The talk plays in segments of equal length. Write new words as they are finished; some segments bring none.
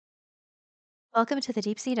Welcome to the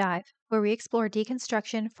Deep Sea Dive, where we explore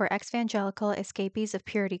deconstruction for ex-evangelical escapees of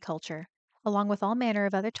purity culture, along with all manner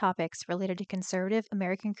of other topics related to conservative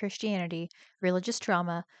American Christianity, religious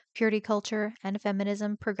trauma, purity culture, and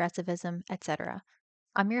feminism, progressivism, etc.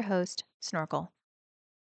 I'm your host, Snorkel.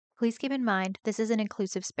 Please keep in mind this is an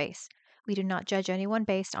inclusive space. We do not judge anyone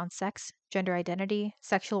based on sex, gender identity,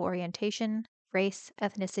 sexual orientation, race,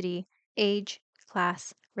 ethnicity, age,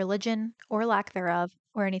 class, religion, or lack thereof,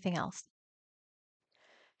 or anything else.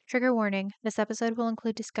 Trigger warning, this episode will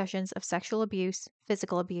include discussions of sexual abuse,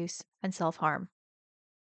 physical abuse, and self-harm.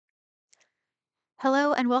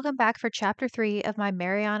 Hello and welcome back for Chapter 3 of my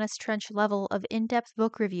Marianas Trench level of in-depth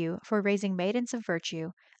book review for Raising Maidens of Virtue,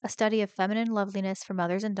 a study of feminine loveliness for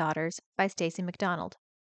mothers and daughters by Stacey McDonald.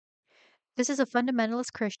 This is a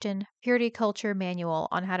fundamentalist Christian purity culture manual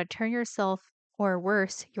on how to turn yourself, or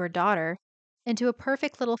worse, your daughter, into a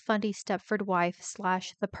perfect little fundy Stepford wife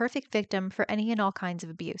 / the perfect victim for any and all kinds of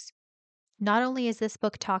abuse. Not only is this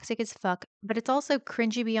book toxic as fuck, but it's also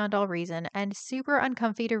cringy beyond all reason and super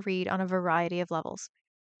uncomfy to read on a variety of levels.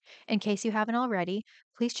 In case you haven't already,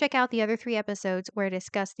 please check out the other 3 episodes where I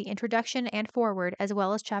discuss the introduction and foreword as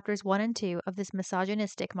well as chapters 1 and 2 of this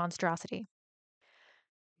misogynistic monstrosity.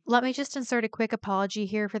 Let me just insert a quick apology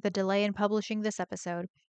here for the delay in publishing this episode.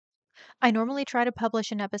 I normally try to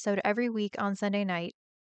publish an episode every week on Sunday night,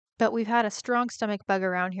 but we've had a strong stomach bug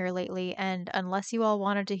around here lately, and unless you all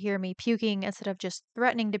wanted to hear me puking instead of just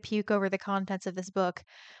threatening to puke over the contents of this book,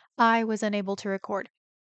 I was unable to record.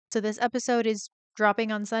 So this episode is dropping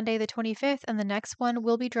on Sunday the 25th, and the next one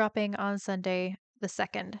will be dropping on Sunday the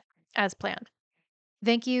 2nd, as planned.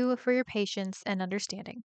 Thank you for your patience and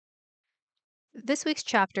understanding. This week's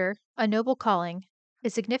chapter, A Noble Calling,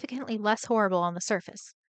 is significantly less horrible on the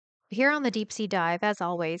surface. Here on the Deep Sea Dive, as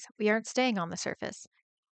always, we aren't staying on the surface.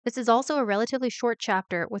 This is also a relatively short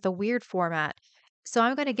chapter with a weird format, so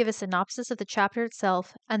I'm going to give a synopsis of the chapter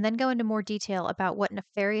itself and then go into more detail about what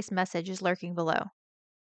nefarious message is lurking below.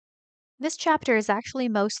 This chapter is actually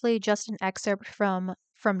mostly just an excerpt from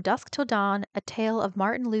Dusk Till Dawn, A Tale of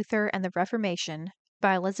Martin Luther and the Reformation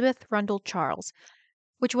by Elizabeth Rundle Charles,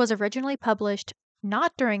 which was originally published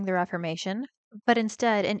not during the Reformation, but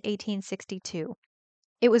instead in 1862.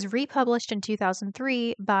 It was republished in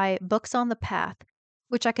 2003 by Books on the Path,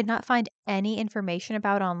 which I could not find any information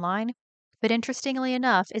about online, but interestingly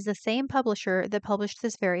enough is the same publisher that published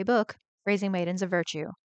this very book, Raising Maidens of Virtue.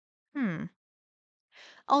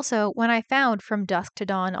 Also, when I found From Dusk to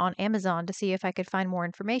Dawn on Amazon to see if I could find more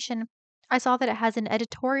information, I saw that it has an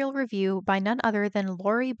editorial review by none other than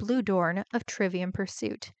Lori Bluedorn of Trivium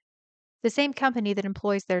Pursuit, the same company that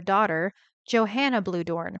employs their daughter, Johanna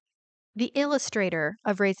Bluedorn, the illustrator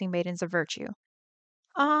of Raising Maidens of Virtue.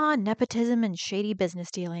 Ah, nepotism and shady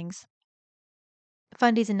business dealings.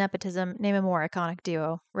 Fundies and nepotism name a more iconic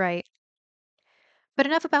duo, right? But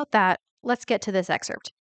enough about that. Let's get to this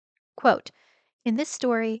excerpt. Quote, "In this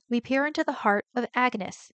story, we peer into the heart of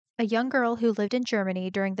Agnes, a young girl who lived in Germany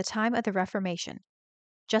during the time of the Reformation.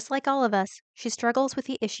 Just like all of us, she struggles with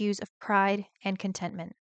the issues of pride and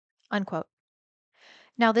contentment." Unquote.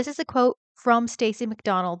 Now, this is a quote from Stacey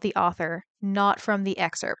McDonald, the author, not from the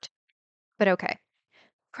excerpt. But okay.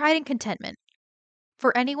 Pride and contentment.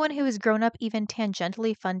 For anyone who has grown up even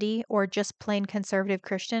tangentially fundy or just plain conservative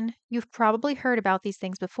Christian, you've probably heard about these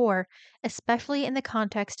things before, especially in the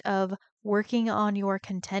context of working on your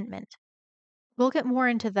contentment. We'll get more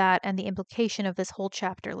into that and the implication of this whole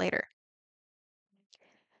chapter later.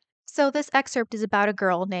 So, this excerpt is about a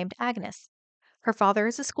girl named Agnes. Her father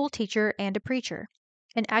is a school teacher and a preacher,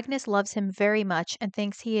 and Agnes loves him very much and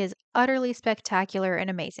thinks he is utterly spectacular and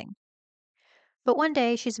amazing. But one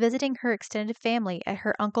day she's visiting her extended family at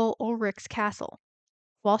her uncle Ulrich's castle.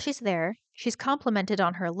 While she's there, she's complimented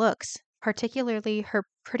on her looks, particularly her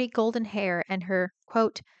pretty golden hair and her,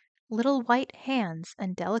 quote, little white hands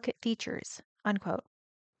and delicate features, unquote.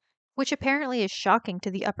 Which apparently is shocking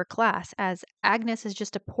to the upper class, as Agnes is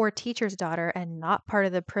just a poor teacher's daughter and not part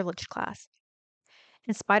of the privileged class.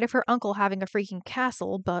 In spite of her uncle having a freaking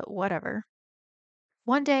castle, but whatever.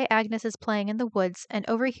 One day, Agnes is playing in the woods and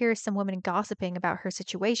overhears some women gossiping about her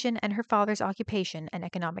situation and her father's occupation and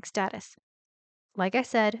economic status. Like I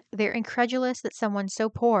said, they're incredulous that someone so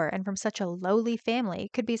poor and from such a lowly family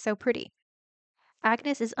could be so pretty.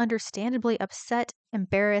 Agnes is understandably upset,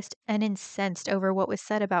 embarrassed, and incensed over what was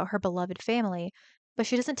said about her beloved family, but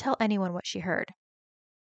she doesn't tell anyone what she heard.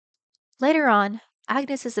 Later on,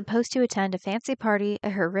 Agnes is supposed to attend a fancy party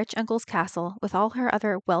at her rich uncle's castle with all her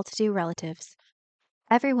other well-to-do relatives.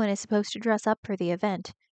 Everyone is supposed to dress up for the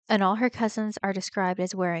event, and all her cousins are described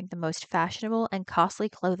as wearing the most fashionable and costly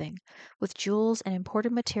clothing, with jewels and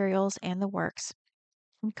imported materials and the works.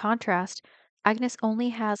 In contrast, Agnes only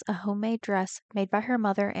has a homemade dress made by her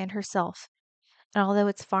mother and herself, and although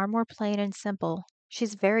it's far more plain and simple,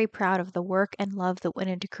 she's very proud of the work and love that went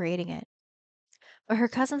into creating it. But her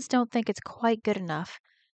cousins don't think it's quite good enough,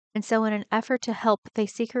 and so in an effort to help, they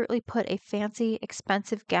secretly put a fancy,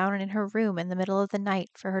 expensive gown in her room in the middle of the night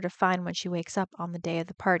for her to find when she wakes up on the day of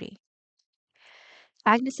the party.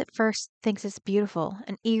 Agnes at first thinks it's beautiful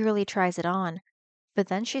and eagerly tries it on, but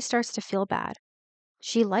then she starts to feel bad.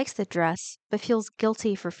 She likes the dress, but feels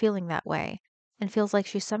guilty for feeling that way, and feels like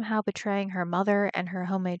she's somehow betraying her mother and her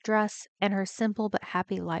homemade dress and her simple but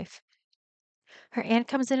happy life. Her aunt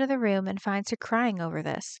comes into the room and finds her crying over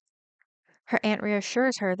this. Her aunt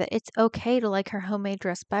reassures her that it's okay to like her homemade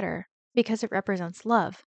dress better, because it represents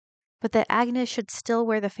love, but that Agnes should still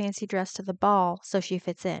wear the fancy dress to the ball so she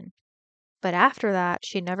fits in. But after that,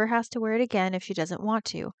 she never has to wear it again if she doesn't want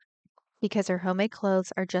to, because her homemade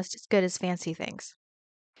clothes are just as good as fancy things.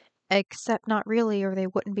 Except not really, or they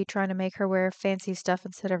wouldn't be trying to make her wear fancy stuff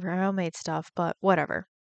instead of her homemade stuff, but whatever.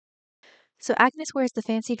 So Agnes wears the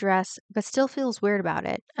fancy dress, but still feels weird about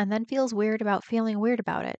it, and then feels weird about feeling weird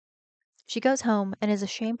about it. She goes home and is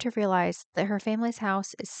ashamed to realize that her family's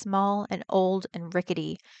house is small and old and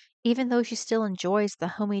rickety, even though she still enjoys the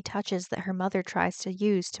homey touches that her mother tries to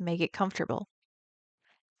use to make it comfortable.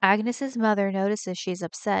 Agnes's mother notices she's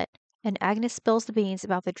upset, and Agnes spills the beans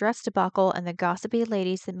about the dress debacle and the gossipy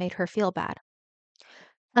ladies that made her feel bad.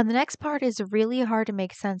 And the next part is really hard to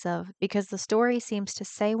make sense of because the story seems to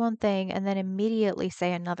say one thing and then immediately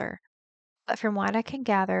say another. But from what I can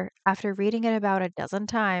gather, after reading it about a dozen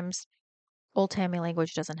times, old Tammy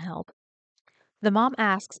language doesn't help. The mom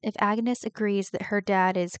asks if Agnes agrees that her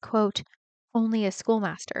dad is, quote, only a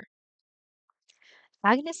schoolmaster.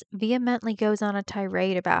 Agnes vehemently goes on a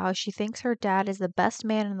tirade about how she thinks her dad is the best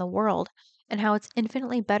man in the world and how it's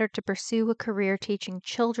infinitely better to pursue a career teaching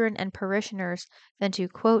children and parishioners than to,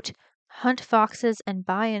 quote, hunt foxes and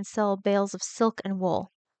buy and sell bales of silk and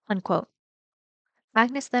wool, unquote.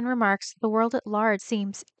 Agnes then remarks the world at large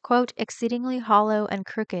seems, quote, exceedingly hollow and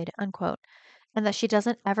crooked, unquote, and that she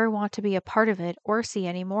doesn't ever want to be a part of it or see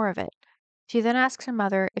any more of it. She then asks her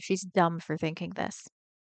mother if she's dumb for thinking this.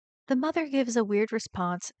 The mother gives a weird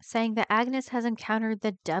response, saying that Agnes has encountered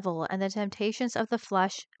the devil and the temptations of the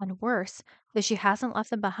flesh, and worse, that she hasn't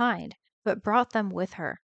left them behind, but brought them with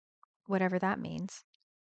her, whatever that means.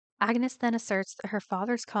 Agnes then asserts that her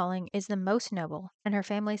father's calling is the most noble, and her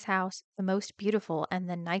family's house the most beautiful and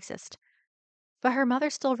the nicest. But her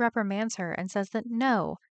mother still reprimands her and says that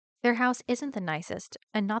no, their house isn't the nicest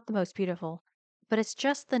and not the most beautiful, but it's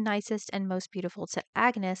just the nicest and most beautiful to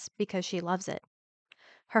Agnes because she loves it.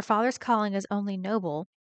 Her father's calling is only noble.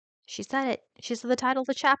 She said it. She said the title of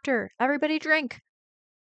the chapter, Everybody Drink,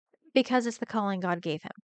 because it's the calling God gave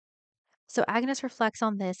him. So Agnes reflects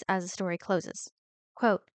on this as the story closes.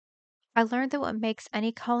 Quote, I learned that what makes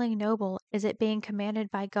any calling noble is it being commanded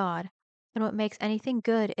by God, and what makes anything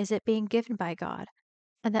good is it being given by God,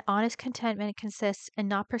 and that honest contentment consists in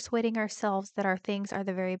not persuading ourselves that our things are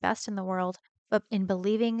the very best in the world, but in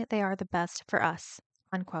believing they are the best for us.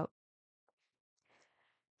 Unquote.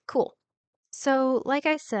 Cool. So, like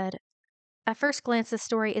I said, at first glance, the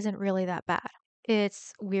story isn't really that bad.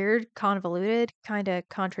 It's weird, convoluted, kind of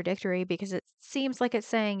contradictory because it seems like it's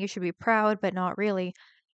saying you should be proud, but not really.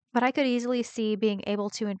 But I could easily see being able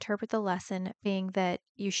to interpret the lesson being that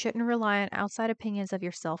you shouldn't rely on outside opinions of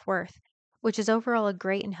your self worth, which is overall a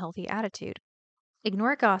great and healthy attitude.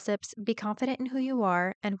 Ignore gossips, be confident in who you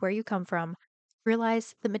are and where you come from.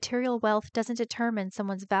 Realize that material wealth doesn't determine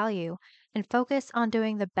someone's value, and focus on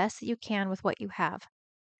doing the best that you can with what you have.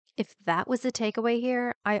 If that was the takeaway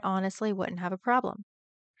here, I honestly wouldn't have a problem.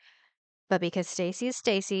 But because Stacy is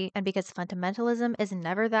Stacy, and because fundamentalism is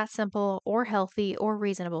never that simple or healthy or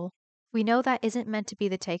reasonable, we know that isn't meant to be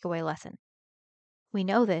the takeaway lesson. We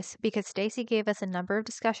know this because Stacy gave us a number of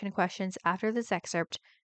discussion questions after this excerpt,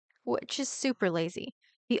 which is super lazy.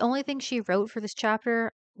 The only thing she wrote for this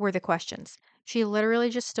chapter were the questions. She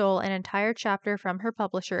literally just stole an entire chapter from her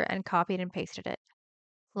publisher and copied and pasted it.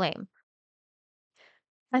 Lame.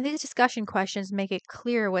 And these discussion questions make it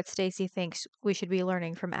clear what Stacy thinks we should be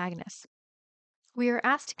learning from Agnes. We are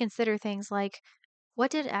asked to consider things like,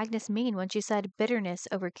 what did Agnes mean when she said bitterness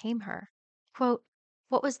overcame her? Quote,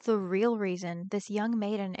 what was the real reason this young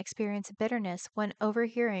maiden experienced bitterness when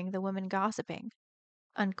overhearing the women gossiping?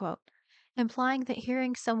 Unquote, implying that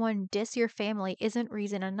hearing someone diss your family isn't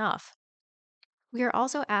reason enough. We are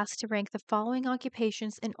also asked to rank the following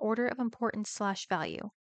occupations in order of importance/value.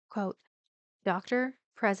 Quote, doctor,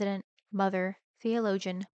 president, mother,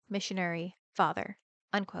 theologian, missionary, father.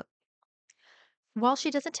 Unquote. While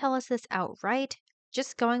she doesn't tell us this outright,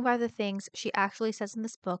 just going by the things she actually says in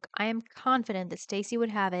this book, I am confident that Stacy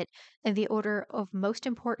would have it in the order of most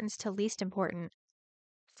importance to least important: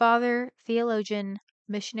 father, theologian,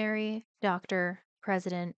 missionary, doctor,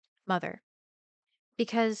 president, mother.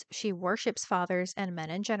 Because she worships fathers and men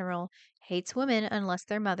in general, hates women unless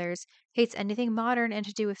they're mothers, hates anything modern and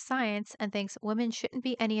to do with science, and thinks women shouldn't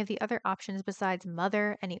be any of the other options besides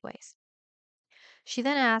mother, anyways. She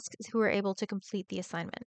then asks who are able to complete the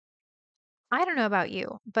assignment. I don't know about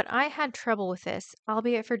you, but I had trouble with this,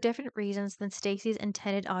 albeit for different reasons than Stacy's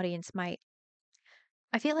intended audience might.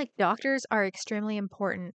 I feel like doctors are extremely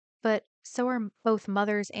important, but so are both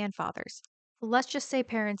mothers and fathers. Let's just say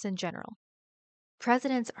parents in general.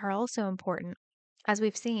 Presidents are also important. As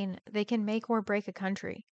we've seen, they can make or break a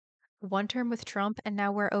country. One term with Trump, and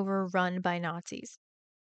now we're overrun by Nazis.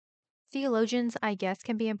 Theologians, I guess,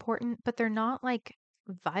 can be important, but they're not like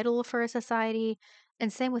vital for a society,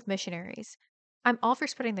 and same with missionaries. I'm all for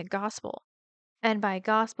spreading the gospel. And by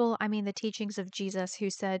gospel, I mean the teachings of Jesus,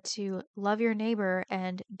 who said to love your neighbor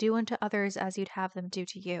and do unto others as you'd have them do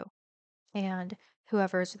to you. And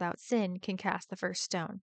whoever is without sin can cast the first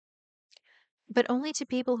stone. But only to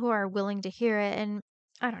people who are willing to hear it. And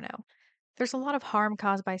I don't know. There's a lot of harm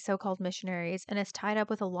caused by so called missionaries, and it's tied up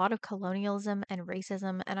with a lot of colonialism and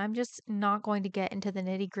racism, and I'm just not going to get into the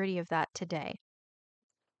nitty gritty of that today.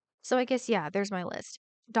 So I guess, yeah, there's my list: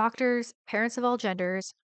 doctors, parents of all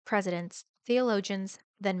genders, presidents, theologians,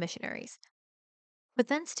 then missionaries. But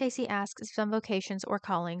then Stacy asks if some vocations or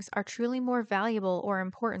callings are truly more valuable or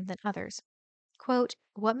important than others. Quote,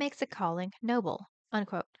 what makes a calling noble?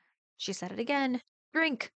 Unquote. She said it again.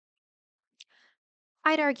 Drink!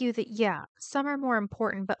 I'd argue that, yeah, some are more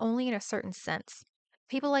important, but only in a certain sense.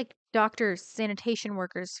 People like doctors, sanitation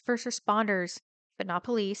workers, first responders, but not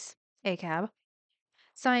police, ACAB,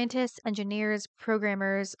 scientists, engineers,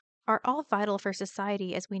 programmers are all vital for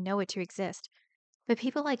society as we know it to exist. But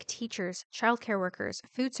people like teachers, childcare workers,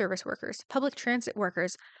 food service workers, public transit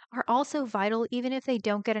workers are also vital even if they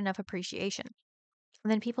don't get enough appreciation. And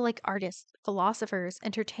then people like artists, philosophers,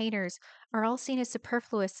 entertainers are all seen as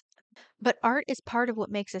superfluous, but art is part of what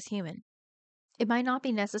makes us human. It might not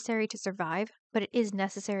be necessary to survive, but it is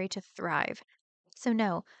necessary to thrive. So,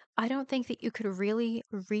 no, I don't think that you could really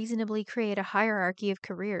reasonably create a hierarchy of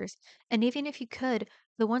careers. And even if you could,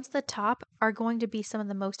 the ones at the top are going to be some of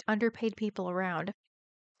the most underpaid people around.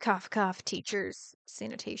 Cough, cough, teachers,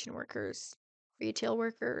 sanitation workers, retail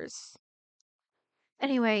workers.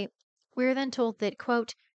 Anyway, we're then told that,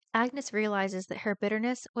 quote, Agnes realizes that her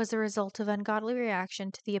bitterness was the result of ungodly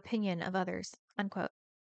reaction to the opinion of others, unquote.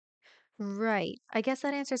 Right. I guess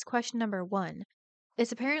that answers question number one.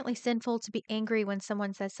 It's apparently sinful to be angry when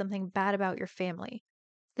someone says something bad about your family.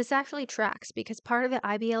 This actually tracks because part of the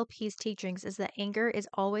IBLP's teachings is that anger is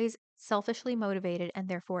always selfishly motivated and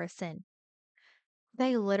therefore a sin.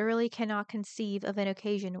 They literally cannot conceive of an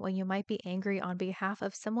occasion when you might be angry on behalf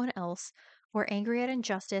of someone else, or angry at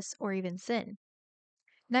injustice, or even sin.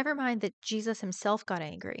 Never mind that Jesus himself got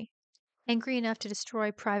angry enough to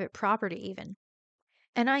destroy private property, even.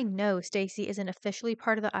 And I know Stacy isn't officially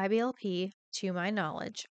part of the IBLP, to my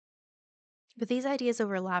knowledge. But these ideas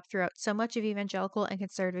overlap throughout so much of evangelical and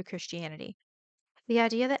conservative Christianity. The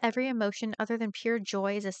idea that every emotion other than pure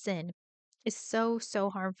joy is a sin is so, so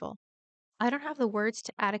harmful. I don't have the words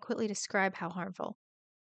to adequately describe how harmful.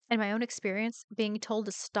 In my own experience, being told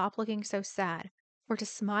to stop looking so sad, or to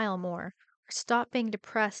smile more, or stop being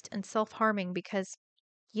depressed and self harming because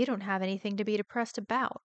you don't have anything to be depressed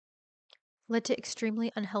about, led to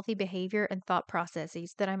extremely unhealthy behavior and thought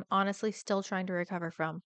processes that I'm honestly still trying to recover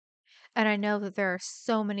from. And I know that there are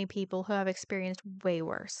so many people who have experienced way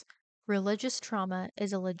worse. Religious trauma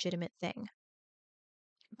is a legitimate thing.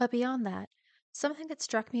 But beyond that, something that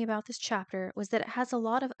struck me about this chapter was that it has a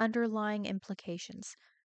lot of underlying implications.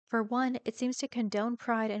 For one, it seems to condone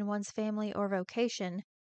pride in one's family or vocation,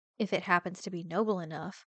 if it happens to be noble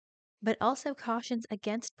enough, but also cautions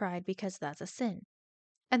against pride because that's a sin.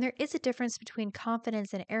 And there is a difference between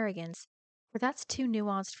confidence and arrogance, but that's too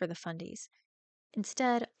nuanced for the fundies.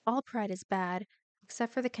 Instead, all pride is bad,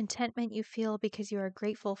 except for the contentment you feel because you are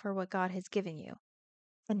grateful for what God has given you.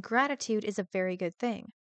 And gratitude is a very good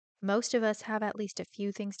thing. Most of us have at least a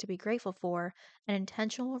few things to be grateful for, and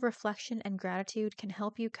intentional reflection and gratitude can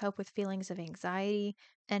help you cope with feelings of anxiety,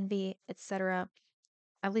 envy, etc.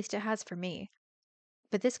 At least it has for me.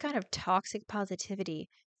 But this kind of toxic positivity,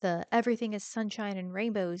 the everything is sunshine and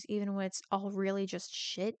rainbows even when it's all really just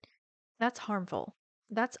shit, that's harmful.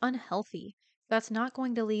 That's unhealthy. That's not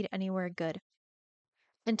going to lead anywhere good.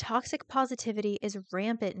 And toxic positivity is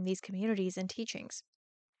rampant in these communities and teachings.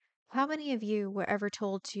 How many of you were ever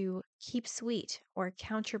told to keep sweet or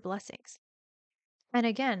count your blessings? And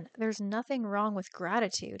again, there's nothing wrong with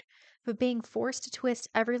gratitude, but being forced to twist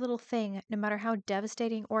every little thing, no matter how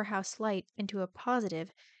devastating or how slight, into a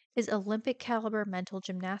positive is Olympic caliber mental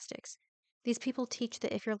gymnastics. These people teach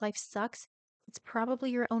that if your life sucks, it's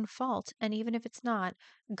probably your own fault, and even if it's not,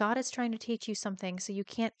 God is trying to teach you something so you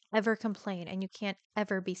can't ever complain and you can't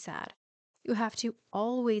ever be sad. You have to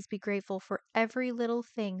always be grateful for every little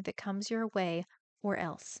thing that comes your way, or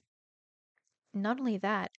else. Not only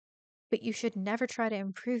that, but you should never try to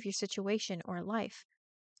improve your situation or life.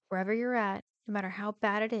 Wherever you're at, no matter how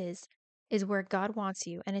bad it is where God wants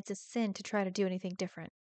you, and it's a sin to try to do anything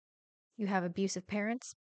different. You have abusive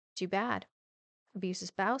parents? Too bad. Abusive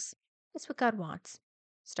spouse? It's what God wants.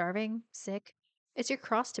 Starving? Sick? It's your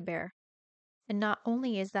cross to bear. And not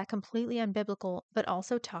only is that completely unbiblical, but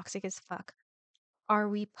also toxic as fuck. Are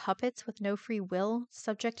we puppets with no free will,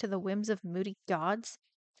 subject to the whims of moody gods?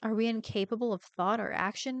 Are we incapable of thought or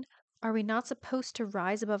action? Are we not supposed to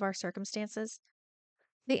rise above our circumstances?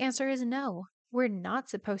 The answer is no. We're not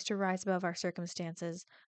supposed to rise above our circumstances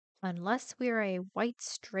unless we are a white,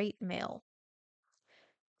 straight male.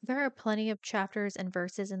 There are plenty of chapters and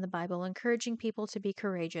verses in the Bible encouraging people to be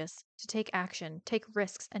courageous, to take action, take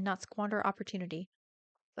risks, and not squander opportunity.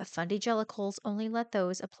 But fundagelicals only let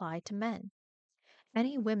those apply to men.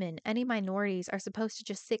 Any women, any minorities are supposed to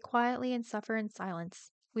just sit quietly and suffer in silence.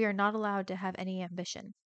 We are not allowed to have any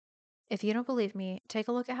ambition. If you don't believe me, take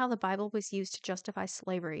a look at how the Bible was used to justify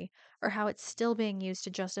slavery, or how it's still being used to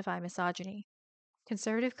justify misogyny.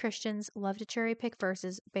 Conservative Christians love to cherry pick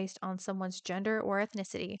verses based on someone's gender or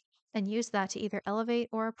ethnicity and use that to either elevate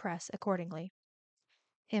or oppress accordingly.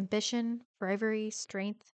 Ambition, bravery,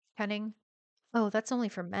 strength, cunning. Oh, that's only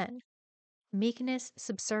for men. Meekness,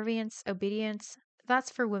 subservience, obedience,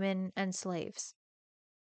 that's for women and slaves.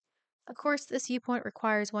 Of course, this viewpoint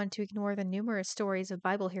requires one to ignore the numerous stories of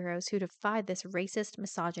Bible heroes who defied this racist,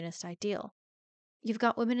 misogynist ideal. You've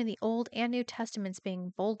got women in the Old and New Testaments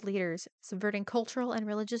being bold leaders, subverting cultural and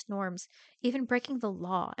religious norms, even breaking the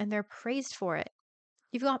law, and they're praised for it.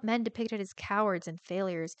 You've got men depicted as cowards and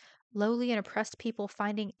failures, lowly and oppressed people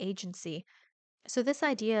finding agency. So, this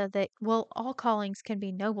idea that, well, all callings can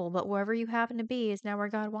be noble, but wherever you happen to be is now where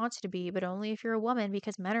God wants you to be, but only if you're a woman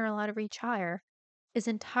because men are allowed to reach higher, is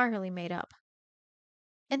entirely made up.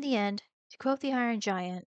 In the end, to quote the Iron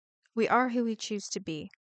Giant, we are who we choose to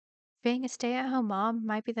be. Being a stay at home mom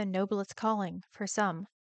might be the noblest calling for some.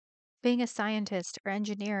 Being a scientist or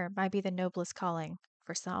engineer might be the noblest calling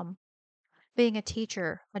for some. Being a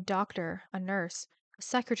teacher, a doctor, a nurse, a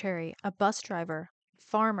secretary, a bus driver, a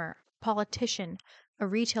farmer, a politician, a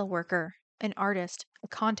retail worker, an artist, a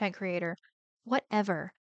content creator,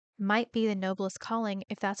 whatever, might be the noblest calling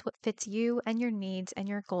if that's what fits you and your needs and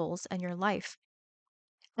your goals and your life.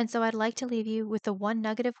 And so I'd like to leave you with the one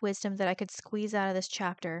nugget of wisdom that I could squeeze out of this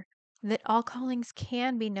chapter, that all callings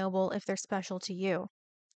can be noble if they're special to you.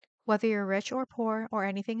 Whether you're rich or poor or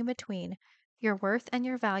anything in between, your worth and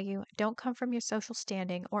your value don't come from your social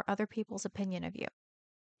standing or other people's opinion of you.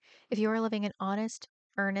 If you are living an honest,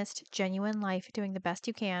 earnest, genuine life doing the best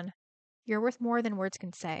you can, you're worth more than words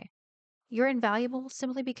can say. You're invaluable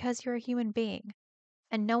simply because you're a human being,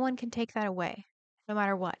 and no one can take that away, no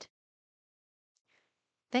matter what.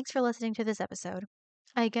 Thanks for listening to this episode.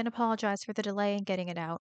 I again apologize for the delay in getting it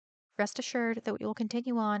out. Rest assured that we will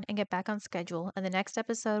continue on and get back on schedule, and the next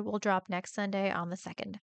episode will drop next Sunday on the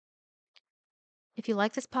 2nd. If you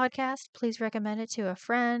like this podcast, please recommend it to a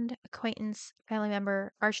friend, acquaintance, family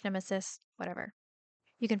member, arch nemesis, whatever.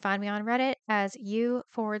 You can find me on Reddit as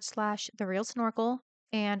u/the real snorkel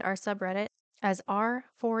and our subreddit as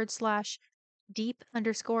r/deep_letter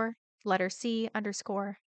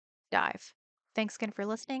C_dive. Thanks again for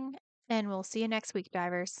listening, and we'll see you next week,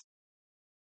 divers.